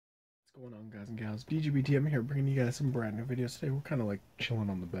What's going on, guys and gals? DGBTM here, bringing you guys some brand new videos today. We're kind of like chilling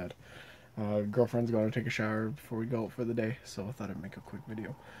on the bed. Girlfriend's going to take a shower before we go out for the day, so I thought I'd make a quick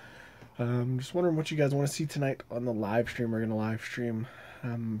video. Just wondering what you guys want to see tonight on the live stream. We're going to live stream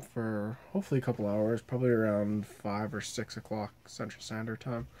for hopefully a couple hours, probably around 5 or 6 o'clock Central Standard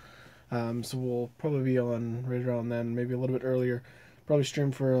Time. So we'll probably be on right around then, maybe a little bit earlier. Probably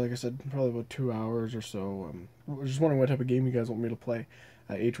stream for, like I said, probably about 2 hours or so. Just wondering what type of game you guys want me to play.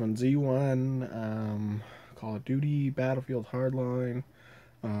 H1Z1, Call of Duty, Battlefield Hardline,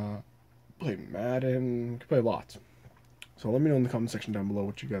 play Madden, play lots. So let me know in the comment section down below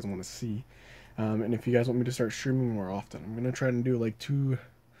what you guys want to see. And if you guys want me to start streaming more often, I'm going to try and do like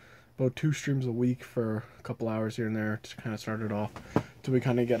about two streams a week for a couple hours here and there to kind of start it off, till we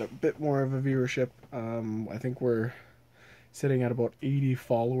kind of get a bit more of a viewership. I think we're sitting at about 80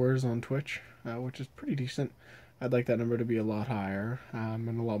 followers on Twitch, which is pretty decent. I'd like that number to be a lot higher,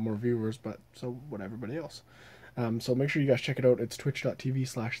 and a lot more viewers, but so would everybody else. So make sure you guys check it out. It's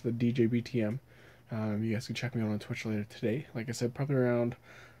twitch.tv/thedjbtm. You guys can check me out on Twitch later today. Like I said, I'll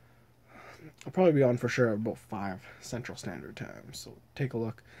probably be on for sure at about 5 Central Standard Time. So take a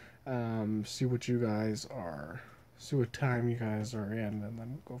look, see what time you guys are in, and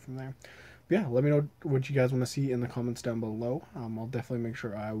then go from there. But yeah, let me know what you guys want to see in the comments down below. I'll definitely make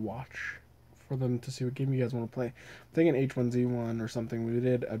sure I watch for them to see what game you guys want to play. I'm thinking H1Z1 or something. We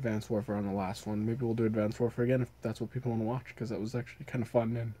did Advanced Warfare on the last one. Maybe we'll do Advanced Warfare again if that's what people want to watch, because that was actually kind of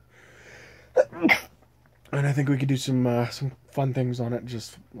fun, and I think we could do some fun things on it,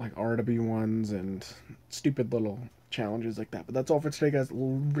 just like RW1s and stupid little challenges like that. But that's all for today, guys.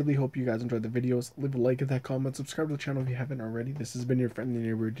 Really hope you guys enjoyed the videos. Leave a like, hit that comment, subscribe to the channel if you haven't already. This has been your friendly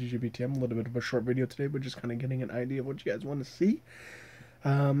neighbor DGBTM. A little bit of a short video today, but just kind of getting an idea of what you guys want to see.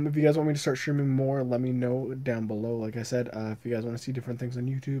 If you guys want me to start streaming more, let me know down below. Like I said, if you guys want to see different things on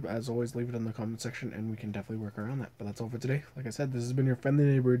YouTube, as always, leave it in the comment section, and we can definitely work around that. But that's all for today. Like I said, this has been your friendly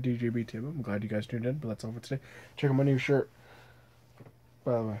neighbor DJBTM. I'm glad you guys tuned in, but that's all for today. Check out my new shirt.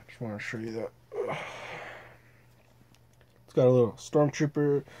 By the way, I just want to show you that. It's got a little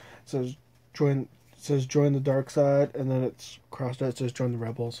stormtrooper. It says join the dark side, and then it's crossed out. It says join the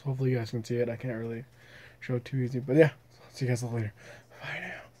rebels. Hopefully you guys can see it. I can't really show it too easy, but yeah. See you guys later. Bye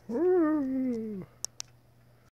now.